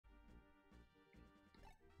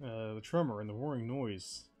The tremor and the roaring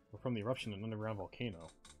noise were from the eruption of an underground volcano.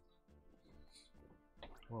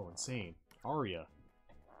 Whoa, insane. Arya.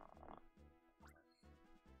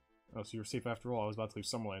 Oh, so you were safe after all. I was about to leave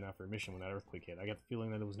Summerland after a mission when that earthquake hit. I got the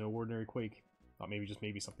feeling that it was no ordinary quake. Thought maybe just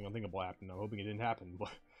maybe something unthinkable happened. I'm hoping it didn't happen, but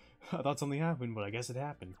I thought something happened, but I guess it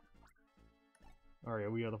happened. Arya,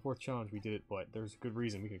 we are the fourth challenge. We did it, but there's a good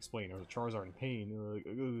reason we can explain. There was a Charizard in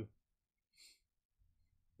pain.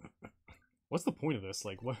 What's the point of this?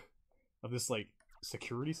 Like, what? Of this, like,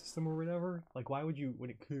 security system or whatever? Like, why would you, when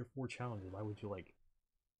it clear 4 challenges, why would you, like...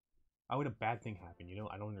 Why would a bad thing happen, you know?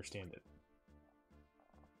 I don't understand it.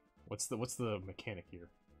 What's the mechanic here?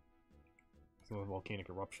 It's a volcanic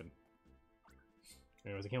eruption.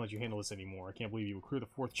 Anyways, I can't let you handle this anymore. I can't believe you would clear the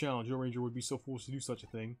 4th challenge. No ranger would be so foolish to do such a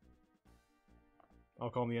thing. I'll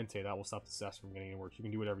call him the Entei. That will stop the disaster from getting any worse. You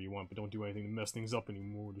can do whatever you want, but don't do anything to mess things up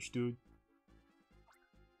anymore, understood?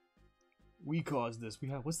 We caused this. We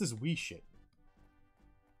have... What's this we shit?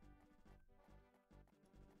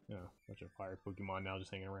 Yeah, bunch of fire Pokemon now just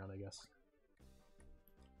hanging around, I guess.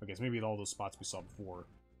 Okay, so maybe all those spots we saw before,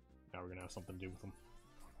 now we're gonna have something to do with them.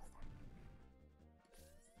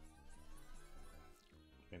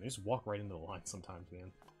 Man, they just walk right into the line sometimes,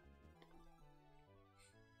 man.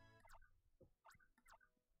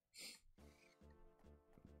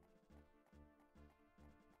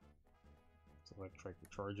 So electric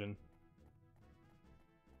charging.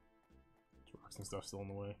 Rocks and stuff still in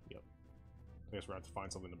the way. Yep. I guess we're gonna have to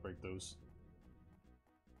find something to break those.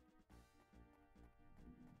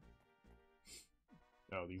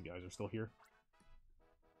 Oh, these guys are still here.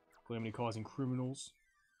 Calamity causing criminals.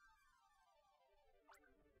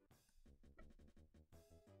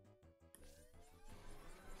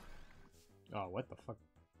 Oh, what the fuck?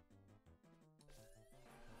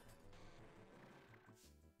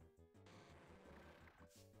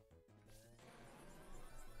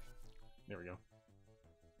 There we go.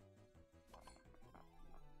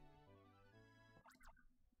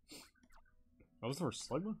 Oh, was the first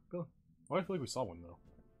Slugma? Go. Oh, I feel like we saw one though.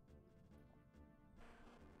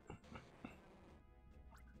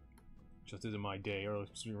 Just isn't my day. Earlier,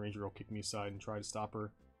 Student Ranger girl kicked me aside and tried to stop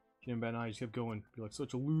her. She didn't bat an eye, just kept going. Be like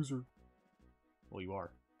such a loser. Well, you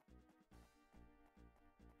are.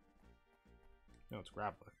 No, it's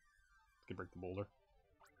Grappler. Can break the boulder.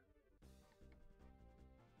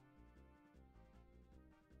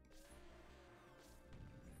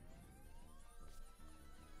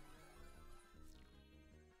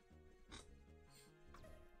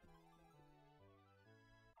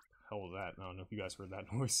 Hell was that? I don't know if you guys heard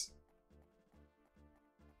that noise.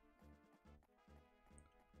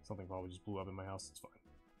 Something probably just blew up in my house. It's fine.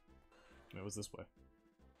 It was this way.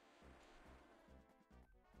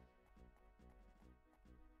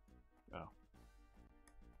 Oh.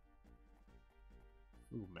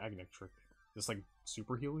 Ooh, magnet trick. Is this like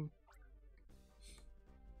super healing?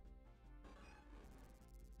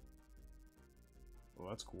 Well,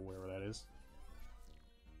 that's cool, wherever that is.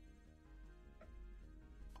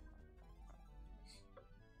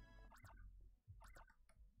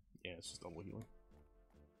 Yeah, it's just double healing.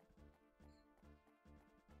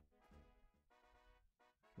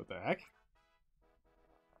 What the heck? Is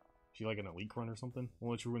he like an elite grunt or something?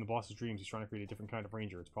 Won't let you ruin the boss's dreams. He's trying to create a different kind of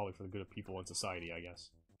ranger. It's probably for the good of people and society, I guess.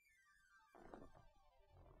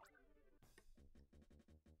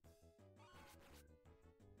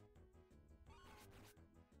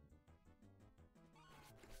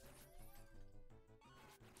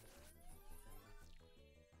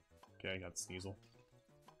 Okay, I got Sneasel.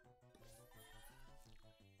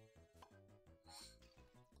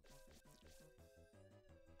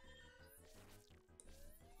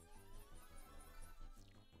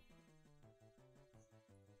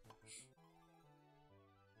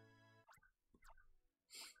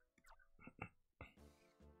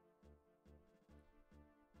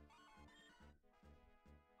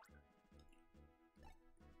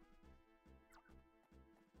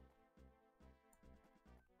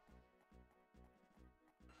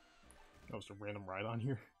 Oh, just a random ride on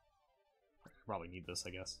here. I probably need this,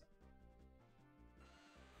 I guess.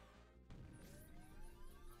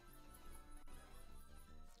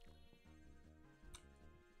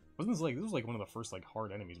 Wasn't this like, this was like one of the first like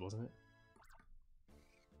hard enemies, wasn't it?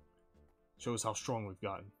 Shows how strong we've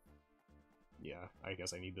gotten. Yeah, I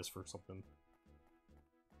guess I need this for something.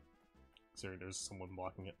 Sorry, there's someone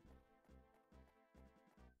blocking it.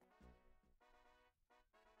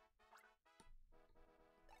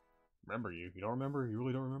 Remember you. You don't remember? You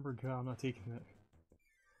really don't remember? God, I'm not taking that.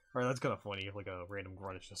 Alright, that's kind of funny if like a random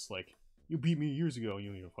grunt is just like, you beat me years ago and you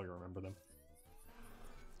don't even fucking remember them.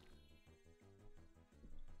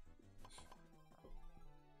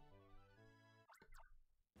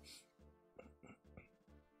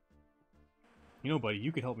 You know, buddy,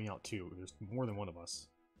 you could help me out too. There's more than one of us.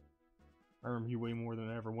 I remember you way more than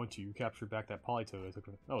I ever want to. You captured back that Politoed I took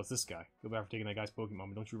from... Oh, it's this guy. Feel bad for taking that guy's Pokemon,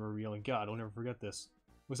 but don't you remember yelling, God, don't ever forget this.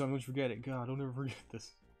 What's up, don't you forget it. God, don't ever forget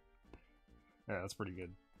this. Yeah, that's pretty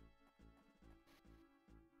good.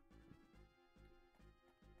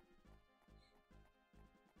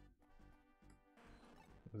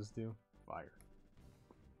 What does this do? Fire.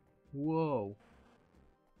 Whoa.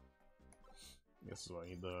 This is what I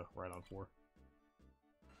need the Rhydon for.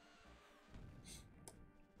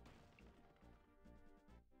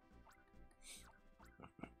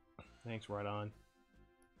 Thanks, Rhydon.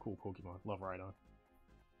 Cool Pokemon. Love Rhydon.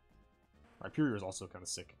 Rhyperior is also kind of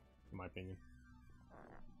sick, in my opinion.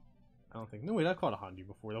 I don't think... No, wait, I caught a Hondu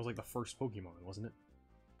before. That was like the first Pokemon, wasn't it?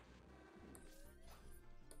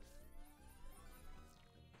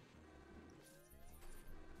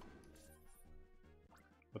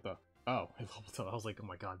 What the... Oh, I leveled up. I was like, oh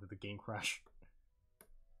my god, did the game crash?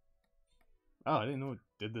 Oh, I didn't know it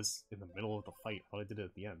did this in the middle of the fight. I thought it did it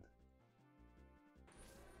at the end.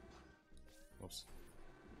 Oops.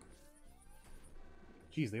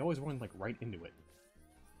 Jeez, they always run, like, right into it.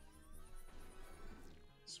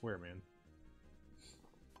 I swear, man.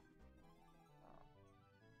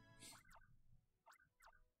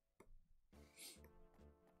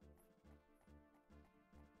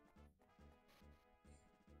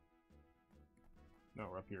 No,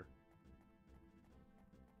 we're up here.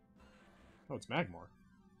 Oh, it's Magmar.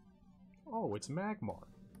 Oh, it's Magmar.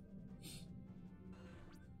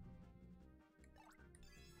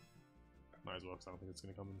 Might as well, because I don't think it's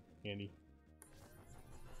going to come in handy.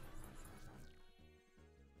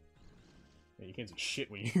 Yeah, you can't see shit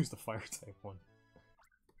when you use the fire type one.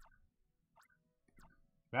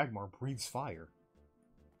 Magmar breathes fire.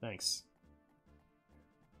 Thanks.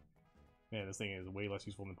 Man, this thing is way less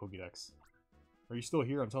useful than Pokédex. Are you still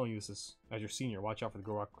here? I'm telling you this is, as your senior, watch out for the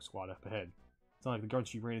Gorok squad up ahead. It's not like the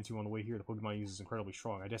guards you ran into on the way here. The Pokemon you use is incredibly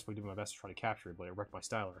strong. I desperately did my best to try to capture it, but it wrecked my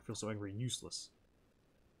styler. I feel so angry and useless.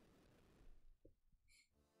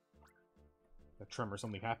 That tremor,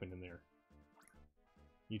 something happened in there.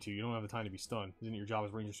 You two, you don't have the time to be stunned. Isn't it your job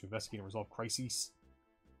as rangers to investigate and resolve crises?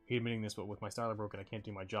 I hate admitting this, but with my styler broken, I can't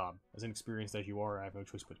do my job. As inexperienced as you are, I have no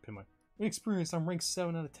choice but to pin my... Inexperienced? I'm ranked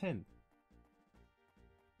 7 out of 10.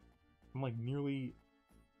 I'm like nearly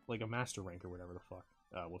like a master rank or whatever the fuck.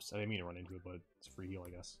 Whoops, I didn't mean to run into it, but it's free heal, I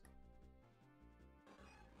guess.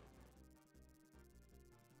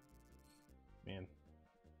 Man.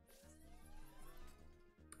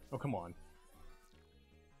 Oh, come on.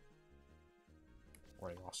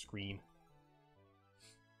 Running off screen.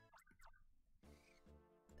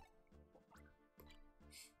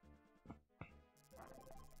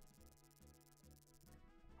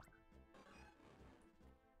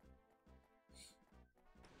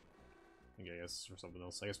 Okay, I guess for something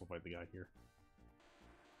else. I guess we'll fight the guy here.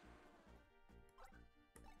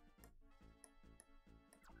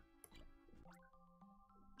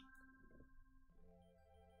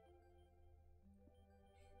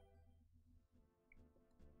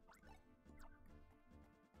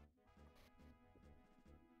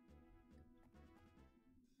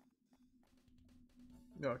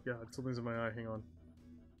 Oh god, something's in my eye, hang on.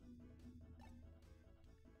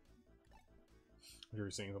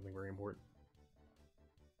 You're saying something very important.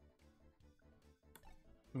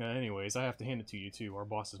 Anyways, I have to hand it to you too. Our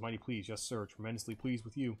boss is mighty pleased, yes sir, tremendously pleased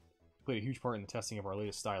with you. You played a huge part in the testing of our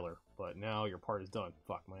latest styler, but now your part is done.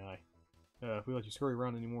 Fuck my eye. If we let you scurry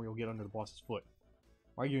around anymore, you'll get under the boss's foot.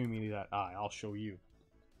 Why are you giving me that eye? I'll show you.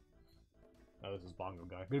 Oh, this is Bongo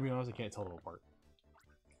guy. To be honest, I can't tell them apart.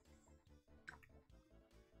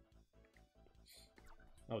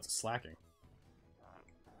 Oh, it's a slacking.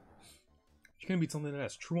 You gonna beat something that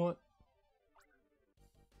has Truant?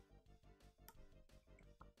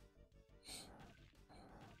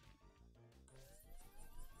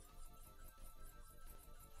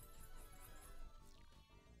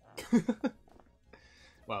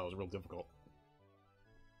 Wow, it was real difficult.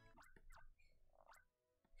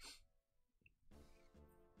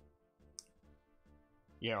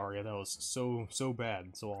 Yeah, Arya, that was so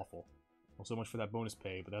bad, so awful. Well, so much for that bonus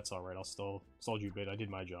pay, but that's alright, I'll stalled you a bit, I did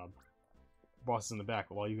my job. The boss is in the back,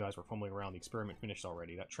 but while you guys were fumbling around, the experiment finished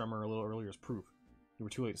already. That tremor a little earlier is proof. You were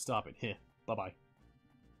too late to stop it. Heh. Bye-bye.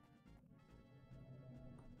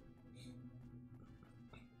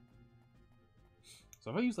 So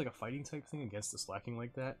if I use like a fighting type thing against the slacking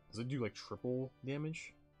like that, does it do like triple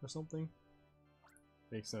damage or something?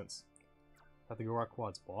 Makes sense. Have to go rock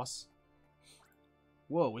quad's boss?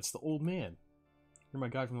 Whoa, it's the old man. You're my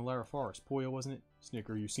guy from the Lara Forest. Poyo, wasn't it?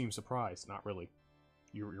 Snicker, you seem surprised. Not really.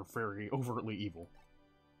 You're very overtly evil.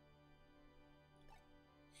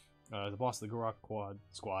 The boss of the Gorok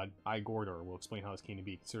squad, I Gordor, will explain how this came to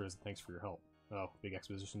be. Consider it as a thanks for your help. Oh, big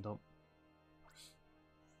exposition dump.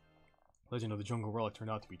 Legend of the Jungle Relic turned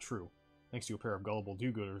out to be true. Thanks to a pair of gullible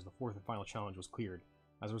do-gooders, the fourth and final challenge was cleared.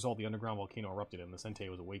 As a result, the underground volcano erupted and the Entei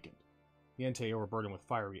was awakened. The Entei, overburdened with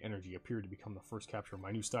fiery energy, appeared to become the first capture of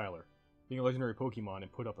my new styler. Being a legendary Pokemon,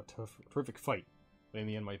 it put up a terrific fight, but in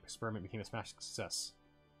the end my experiment became a smash success.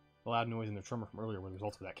 The loud noise and the tremor from earlier were the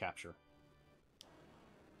result of that capture.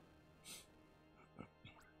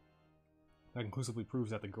 That conclusively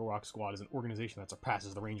proves that the Gorok Squad is an organization that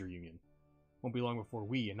surpasses the Ranger Union. Won't be long before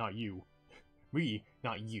we, and not you,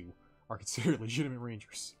 are considered legitimate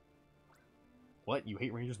Rangers. What? You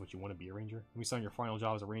hate Rangers, but you want to be a Ranger? When we sign your final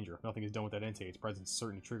job as a Ranger, if nothing is done with that Entei, its presence is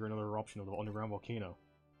certain to trigger another eruption of the underground volcano.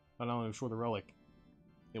 Not only restore the relic,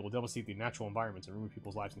 it will devastate the natural environments and ruin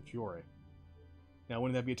people's lives in Fiore. Now,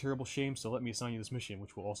 wouldn't that be a terrible shame? So let me assign you this mission,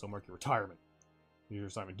 which will also mark your retirement. Your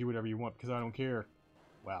assignment. Do whatever you want, because I don't care.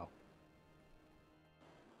 Wow.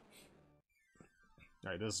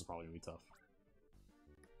 Alright, this is probably going to be tough.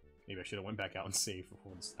 Maybe I should have went back out and saved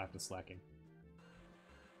before after slacking.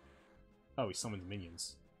 Oh, he summons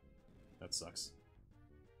minions. That sucks.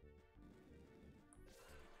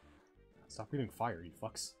 Stop breathing fire, you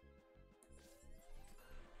fucks.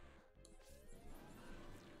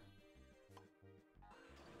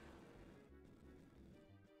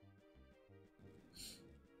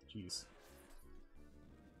 Jeez.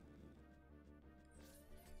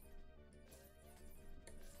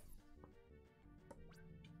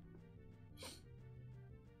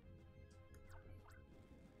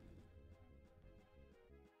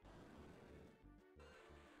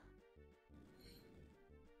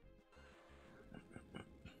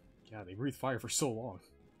 Yeah, they breathe fire for so long.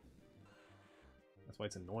 That's why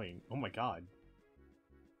it's annoying. Oh my god.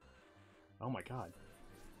 Oh my god.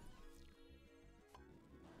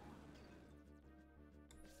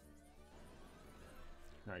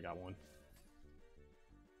 Alright, got one.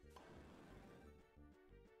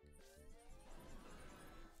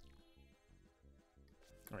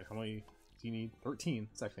 Alright, how many do you need? 13?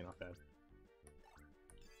 It's actually not bad.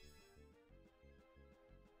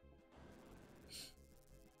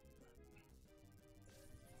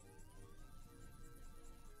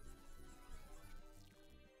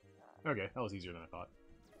 Okay, that was easier than I thought.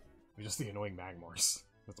 It was just the annoying Magmars.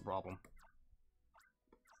 That's the problem.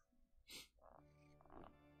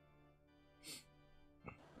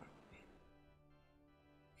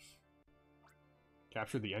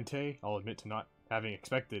 Captured the Entei. I'll admit to not having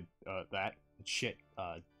expected that. Shit.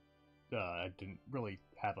 I didn't really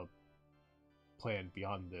have a plan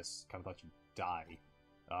beyond this. Kind of thought you'd die.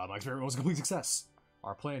 My experiment was a complete success.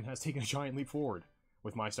 Our plan has taken a giant leap forward.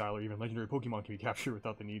 With my style, or even legendary Pokemon can be captured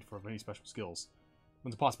without the need for any special skills.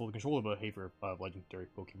 It's possible to control the behavior of legendary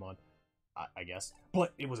Pokemon, I guess.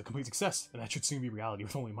 But it was a complete success, and that should soon be reality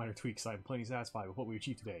with only minor tweaks. I am plenty satisfied with what we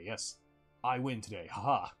achieved today. Yes, I win today.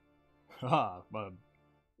 Haha. Haha.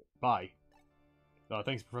 Bye.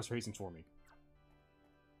 Thanks, Professor Hastings, for me.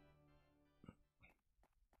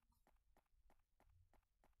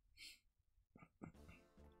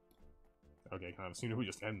 Okay, kind of assumed we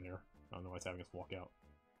just end there. I don't know why it's having us walk out.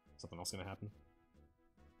 Something else gonna happen?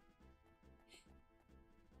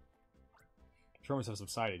 Tremors have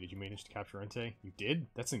subsided. Did you manage to capture Entei? You did?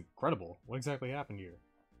 That's incredible. What exactly happened here?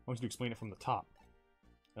 I want you to explain it from the top.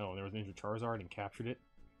 Oh, and there was an injured Charizard and captured it.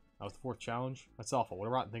 That was the fourth challenge? That's awful. What a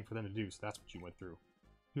rotten thing for them to do, so that's what you went through.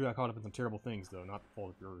 You got caught up in some terrible things, though, not the fault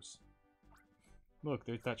of yours. Look,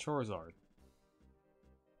 there's that Charizard.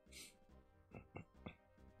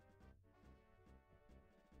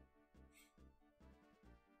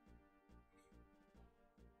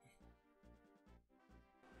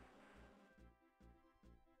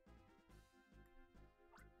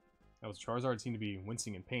 That was Charizard seemed to be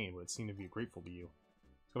wincing in pain, but it seemed to be grateful to you.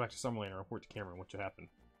 Let's go back to Summerland and report to Cameron what should happen.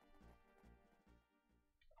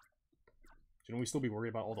 Shouldn't we still be worried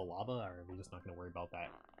about all the lava, or are we just not going to worry about that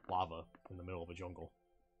lava in the middle of a jungle?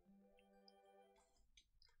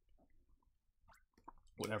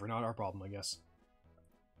 Whatever, not our problem, I guess.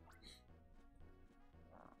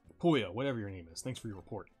 Puya, whatever your name is, thanks for your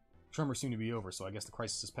report. Tremors seem to be over, so I guess the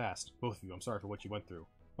crisis is past. Both of you, I'm sorry for what you went through.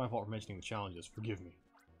 It's my fault for mentioning the challenges. Forgive me.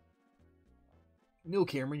 No,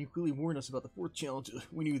 Cameron, you clearly warned us about the fourth challenge.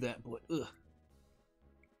 We knew that, but ugh.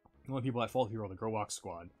 The only people at fault here are the Gorok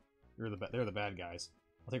squad. They're the bad guys.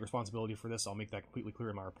 I'll take responsibility for this. I'll make that completely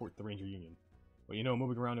clear in my report to the Ranger Union. But you know,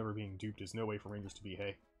 moving around over being duped is no way for Rangers to be,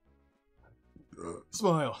 hey?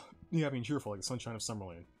 Smile! Be happy and cheerful like the sunshine of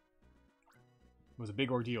Summerland. It was a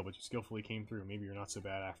big ordeal, but you skillfully came through. Maybe you're not so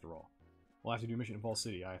bad after all. We'll have to do a mission in Fall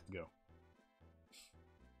City. I have to go.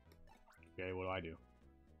 Okay, what do I do?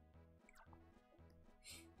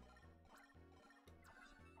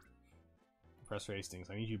 Professor Hastings,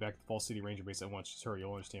 I need you back at the Falls City Ranger base at once. Just hurry,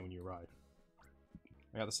 you'll understand when you arrive.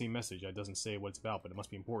 I got the same message. It doesn't say what it's about, but it must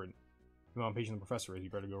be important. You know how impatient the professor is, you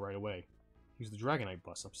better go right away. Use the Dragonite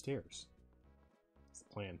bus upstairs. That's the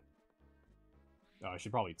plan. Oh, I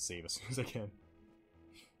should probably save as soon as I can.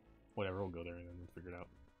 Whatever, we'll go there and then we'll figure it out.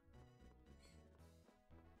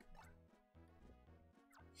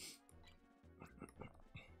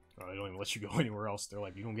 Oh, they don't even let you go anywhere else. They're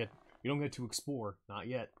like, you don't get to explore. Not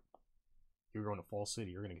yet. You're going to Fall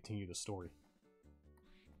City. You're going to continue the story.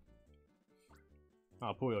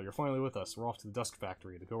 Ah, Puyo, you're finally with us. We're off to the Dusk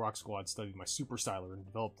Factory. The Go Rock Squad studied my Super Styler and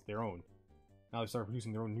developed their own. Now they've started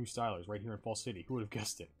producing their own new stylers right here in Fall City. Who would have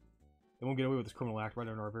guessed it? They won't get away with this criminal act right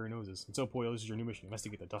under our very noses. And so, Puyo, this is your new mission.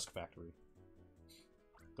 Investigate the Dusk Factory.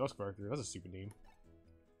 Dusk Factory? That's a stupid name.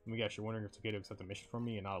 Let me guess, you're wondering if it's okay to accept a mission from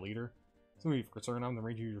me and not a leader? It's no need for concern. I'm the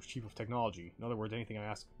Ranger Union's Chief of Technology. In other words, anything I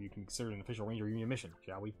ask, you can consider an official Ranger Union mission,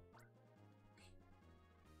 shall we?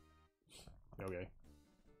 Okay.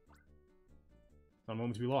 Not a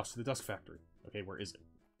moment to be lost to the Dusk Factory. Okay, where is it?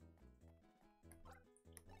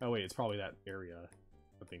 Oh wait, it's probably that area,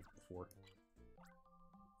 I think, before.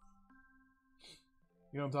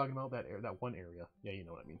 You know what I'm talking about? That one area. Yeah, you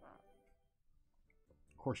know what I mean.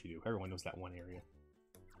 Of course you do. Everyone knows that one area.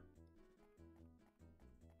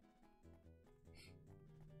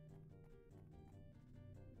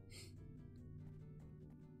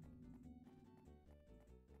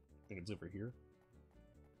 I think it's over here.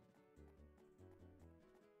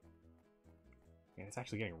 And it's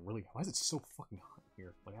actually getting really... Why is it so fucking hot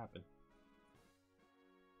here? What happened?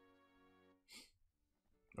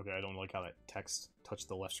 Okay, I don't like how that text touched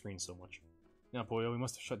the left screen so much. Now, Puyo, we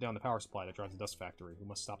must have shut down the power supply that drives the Dust Factory. We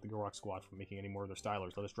must stop the Go Rock Squad from making any more of their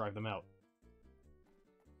stylers. Let us drive them out.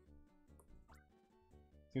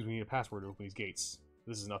 Seems we need a password to open these gates.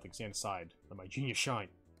 This is nothing. Stand aside. Let my genius shine.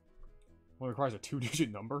 One requires a 2-digit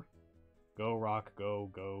number. Go Rock,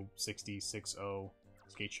 go 6060.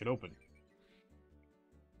 This gate should open.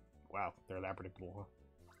 Wow, they're that predictable,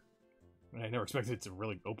 huh? I never expected it to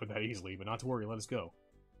really open that easily, but not to worry, let us go.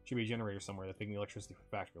 Should be a generator somewhere that's making electricity for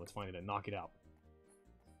the factory. Let's find it and knock it out.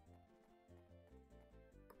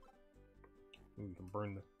 Ooh, we can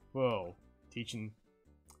burn the... Whoa. Teaching...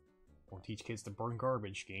 Don't teach kids to burn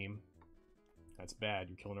garbage, game. That's bad.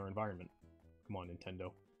 You're killing our environment. Come on,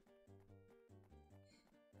 Nintendo.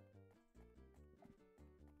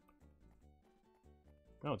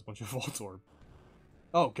 Oh, it's a bunch of Voltorb.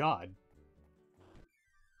 Oh, God.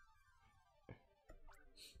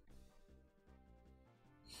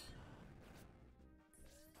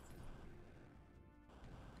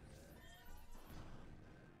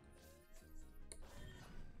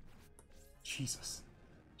 Jesus.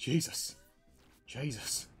 Jesus.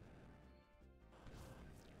 Jesus.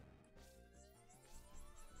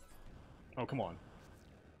 Oh, come on.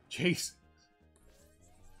 Jeez.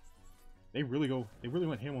 They really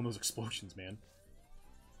went ham on those explosions, man.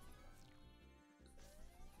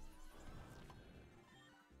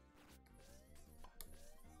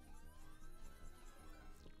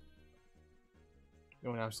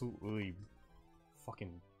 Going absolutely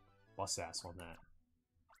fucking bust ass on that.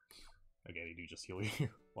 Okay, they do just heal you.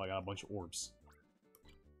 Well, I got a bunch of orbs.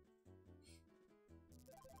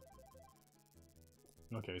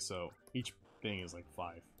 Okay, so each thing is like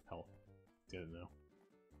 5 health. Didn't know.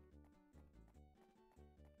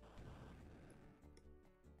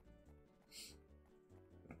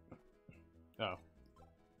 Oh.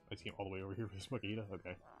 I came all the way over here for this Makita?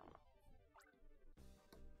 Okay.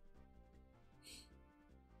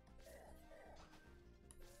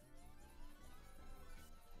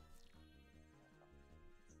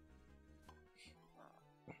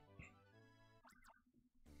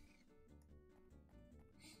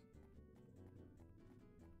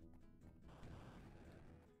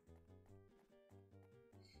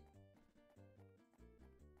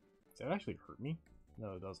 Does that actually hurt me?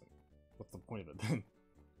 No, it doesn't. What's the point of it then?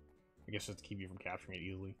 I guess just to keep you from capturing it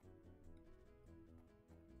easily.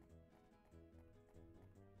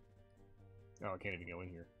 Oh, I can't even go in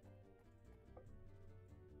here.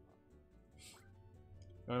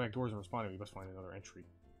 Automatic doors are responding. We must find another entry.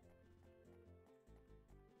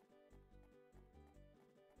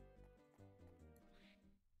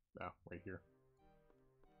 Oh, right here.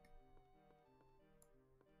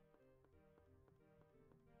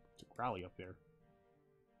 There's a Crowley up there.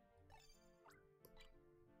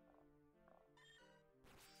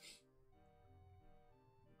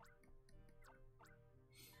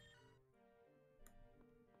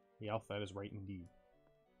 The Alpha, that is right indeed.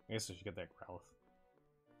 I guess I should get that Growlithe.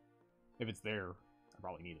 If it's there, I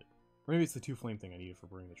probably need it. Or maybe it's the 2 flame thing I needed for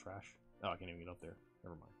burning the trash. Oh, I can't even get up there.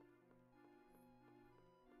 Never mind.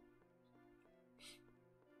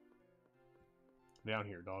 Down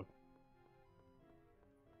here, dog.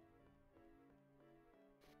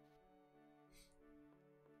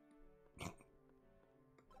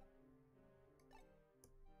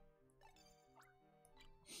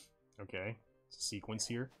 Okay, it's a sequence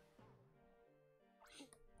here.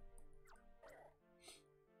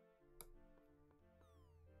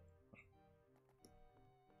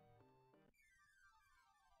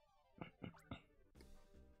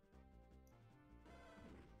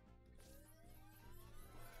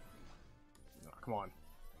 Oh, come on.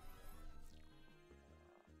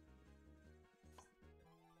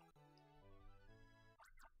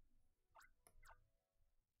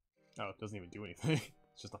 Oh, it doesn't even do anything.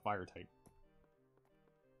 It's just a fire type.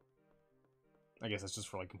 I guess that's just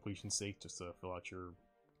for like completion's sake, just to fill out your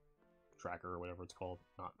tracker or whatever it's called,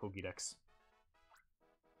 not Pokédex.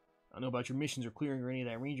 I don't know about your missions or clearing or any of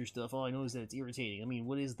that ranger stuff. All I know is that it's irritating. I mean,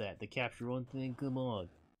 what is that? The capture one thing? Come on.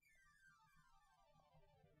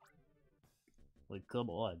 Like, come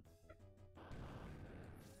on.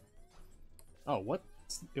 Oh, what?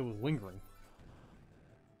 It was lingering.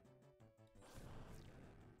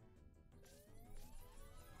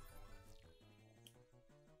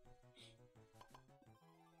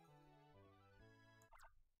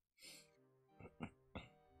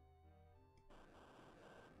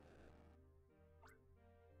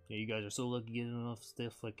 Yeah, you guys are so lucky getting enough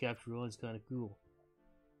stuff like capture on. It's kind of cool.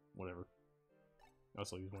 Whatever. I'll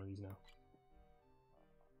still use one of these now.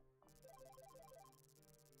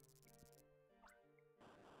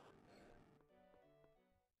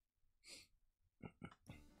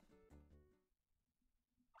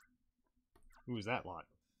 Who is that lot?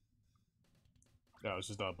 No, it's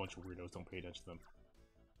just a bunch of weirdos. Don't pay attention to them.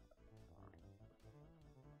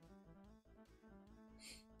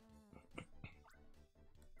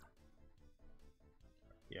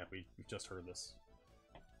 Yeah, we've just heard this.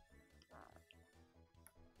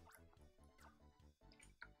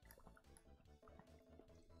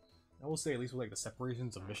 I will say, at least with like the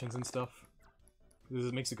separations of missions and stuff,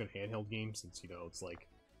 this makes a good handheld game since, you know, it's like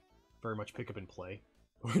very much pick up and play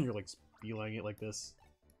when you're like beelining it like this.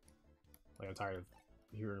 Like, I'm tired of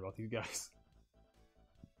hearing about these guys.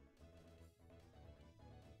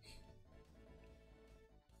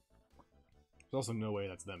 There's also no way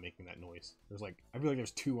that's them making that noise. There's like, I feel like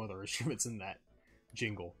there's 2 other instruments in that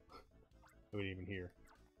jingle that we didn't even hear.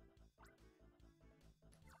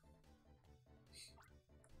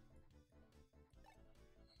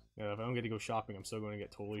 Yeah, if I don't get to go shopping, I'm still going to get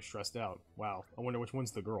totally stressed out. Wow, I wonder which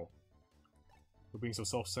one's the girl. We're being so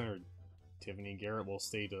self-centered. Tiffany and Garrett will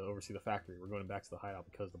stay to oversee the factory. We're going back to the hideout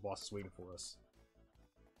because the boss is waiting for us.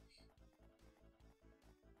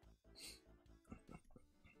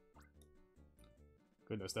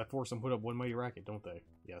 Goodness, that forced them put up one mighty racket, don't they?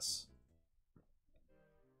 Yes.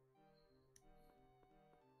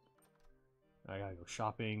 I gotta go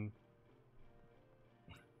shopping.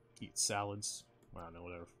 Eat salads. I don't know,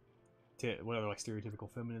 whatever. Whatever, like,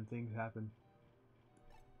 stereotypical feminine things happen.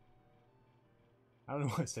 I don't know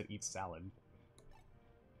why I said eat salad.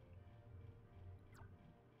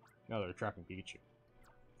 No, they're trapping Pikachu.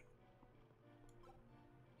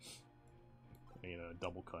 I need a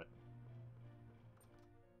double cut.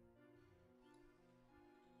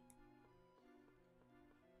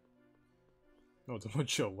 Oh, it's a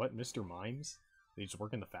bunch of what? Mr. Mimes? They just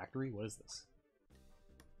work in the factory? What is this?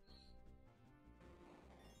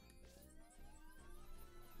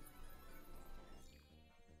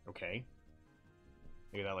 Okay.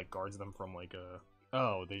 Maybe that like guards them from like a...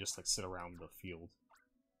 Oh, they just like sit around the field.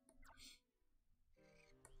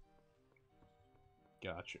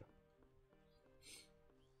 Gotcha.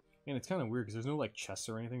 And it's kind of weird because there's no like chests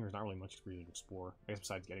or anything. There's not really much for you to explore. I guess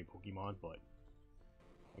besides getting Pokemon, but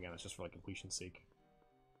again, it's just for like completion's sake.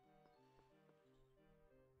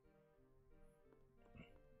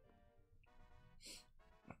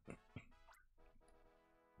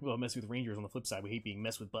 Well, mess with rangers on the flip side. We hate being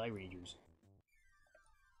messed with by rangers.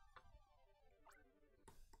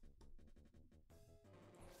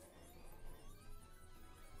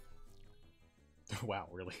 Wow,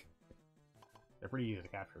 really? They're pretty easy to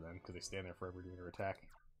capture then, because they stand there forever doing their attack.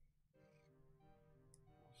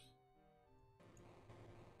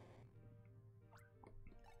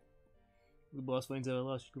 The boss finds out I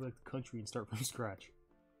lost, you go back to the country and start from scratch.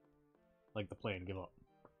 Like the plan, give up.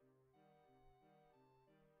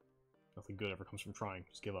 Nothing good ever comes from trying.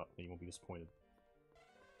 Just give up, and you won't be disappointed.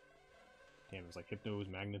 Damn, there's like Hypnos,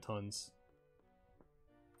 Magnetons.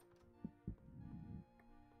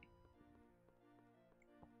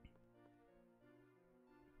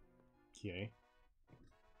 Okay.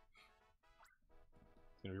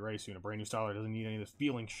 It's gonna be ready soon. A brand new styler doesn't need any of this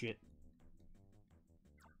feeling shit.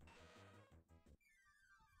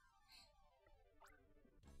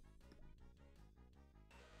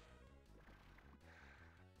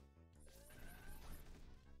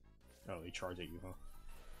 Oh, they charge at you, huh?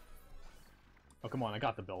 Oh, come on, I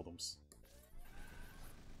got the Beldums.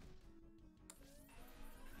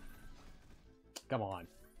 Come on.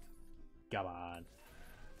 Come on.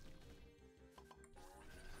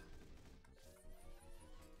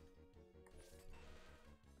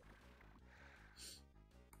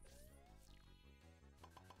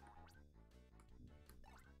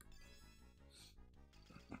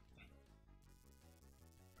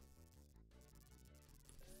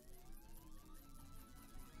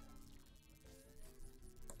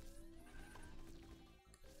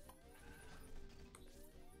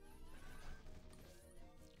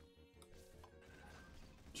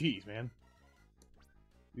 Jeez, man.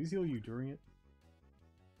 Do these heal you during it?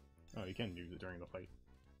 Oh, you can use it during the fight.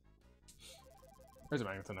 There's a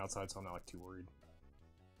Magneton outside, so I'm not like too worried.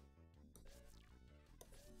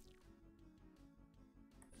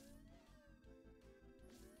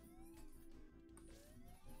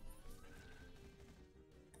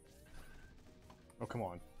 Oh, come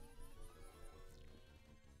on.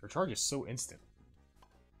 Her charge is so instant.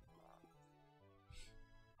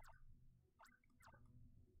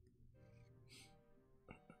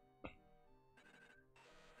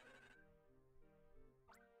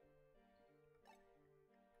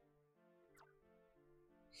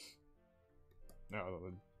 No,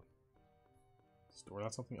 store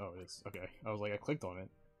not something? Oh, it is. Okay. I was like, I clicked on it.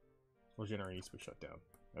 Well, generator needs to be shut down.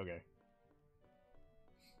 Okay.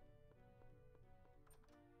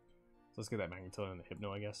 So let's get that Magneton and the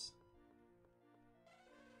Hypno, I guess.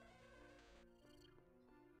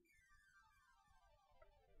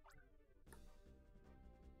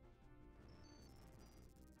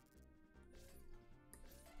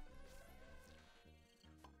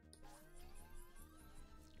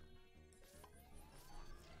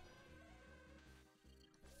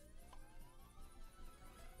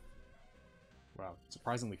 Wow,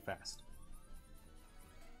 surprisingly fast.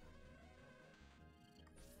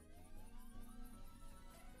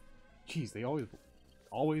 Jeez, they always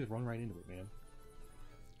run right into it, man.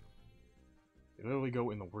 They literally go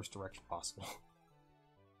in the worst direction possible.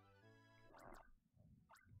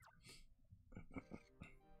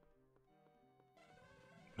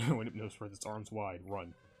 When Hypno spreads its arms wide,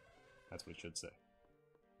 run. That's what it should say.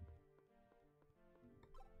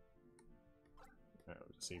 Alright,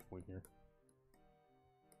 there's a save point here.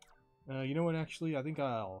 You know what, actually, I think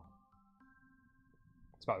I'll...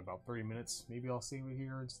 It's about 30 minutes. Maybe I'll save it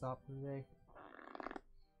here and stop for today.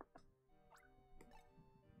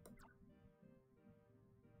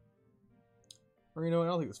 Or, you know what, I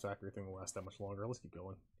don't think this factory thing will last that much longer. Let's keep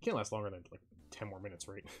going. It can't last longer than, like, 10 more minutes,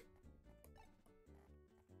 right?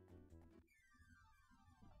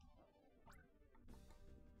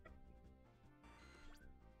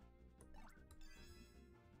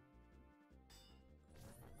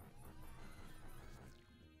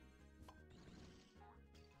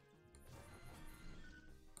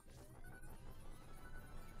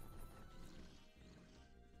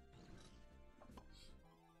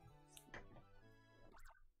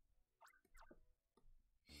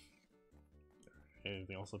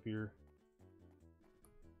 Anything else up here?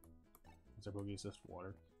 Is our bogey assist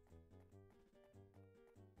water?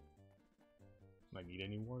 Might need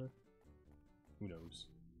any water? Who knows?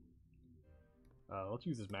 Let's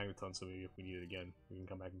use this Magneton so maybe if we need it again, we can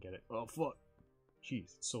come back and get it. Oh fuck!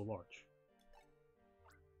 Jeez, it's so large.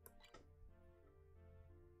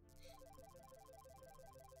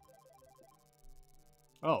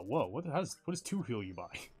 Oh, whoa, what does 2 heal you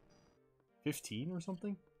by? 15 or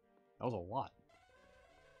something? That was a lot.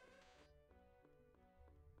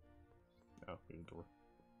 Oh, there's a door.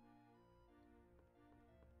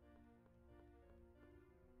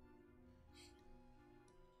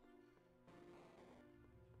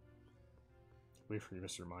 Wait for you,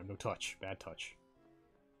 Mr. Mime. No touch. Bad touch.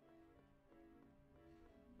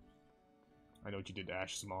 I know what you did to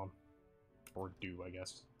Ash's mom. Or do, I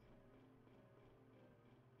guess.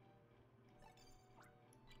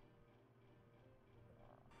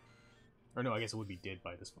 Or no, I guess it would be dead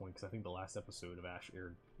by this point, because I think the last episode of Ash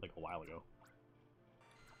aired, like, a while ago.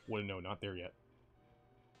 Well, no, not there yet.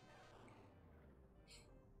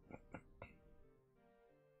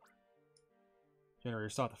 Generator,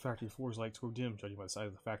 stop. The factory floor's lights grow dim. Judging by the size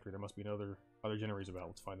of the factory, there must be other generators about.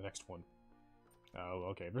 Let's find the next one. Oh,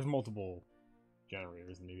 okay. There's multiple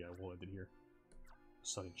generators, and maybe I will end it here.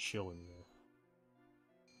 Sudden chill in there.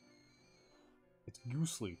 It's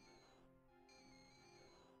Goosely.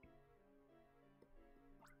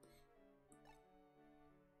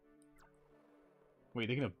 Wait,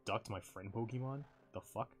 they can abduct my friend Pokemon? The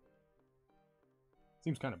fuck?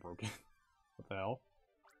 Seems kind of broken. What the hell?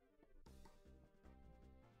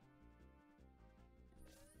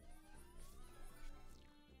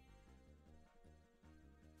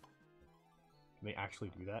 Can they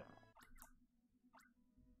actually do that?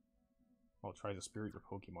 I'll try to spirit your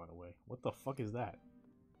Pokemon away. What the fuck is that?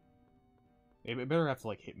 It better have to,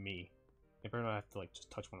 like, hit me. It better not have to, like, just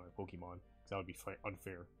touch one of my Pokemon. Because that would be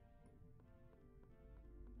unfair.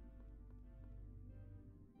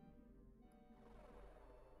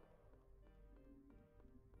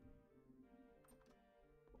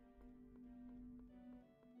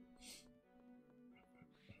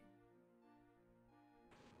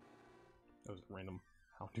 That was random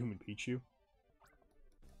Houndoom and Pichu.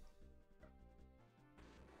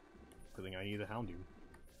 Good thing I need a Houndoom.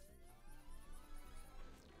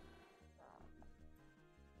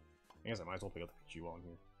 I guess I might as well pick up the Pichu on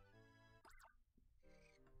here.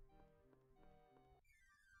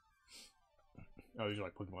 Oh, these are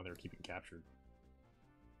like Pokemon that are keeping captured.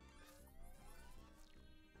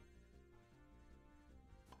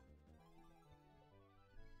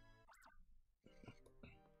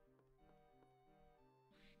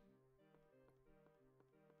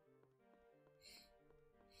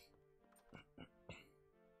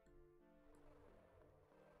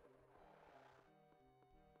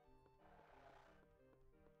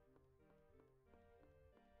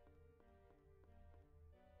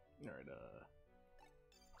 Alright,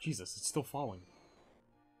 Jesus, it's still falling.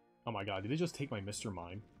 Oh my god, did they just take my Mr.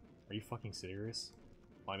 Mime? Are you fucking serious?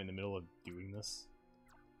 While I'm in the middle of doing this?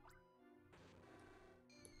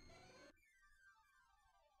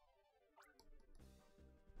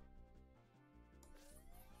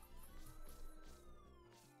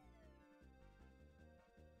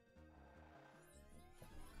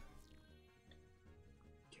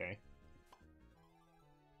 Okay.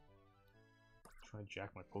 Trying to jack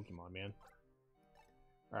my Pokemon, man.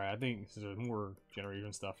 Alright, I think this is more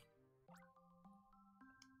generation stuff.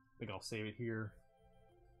 I think I'll save it here.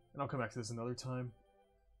 And I'll come back to this another time.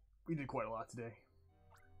 We did quite a lot today.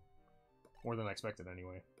 More than I expected,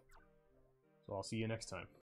 anyway. So I'll see you next time.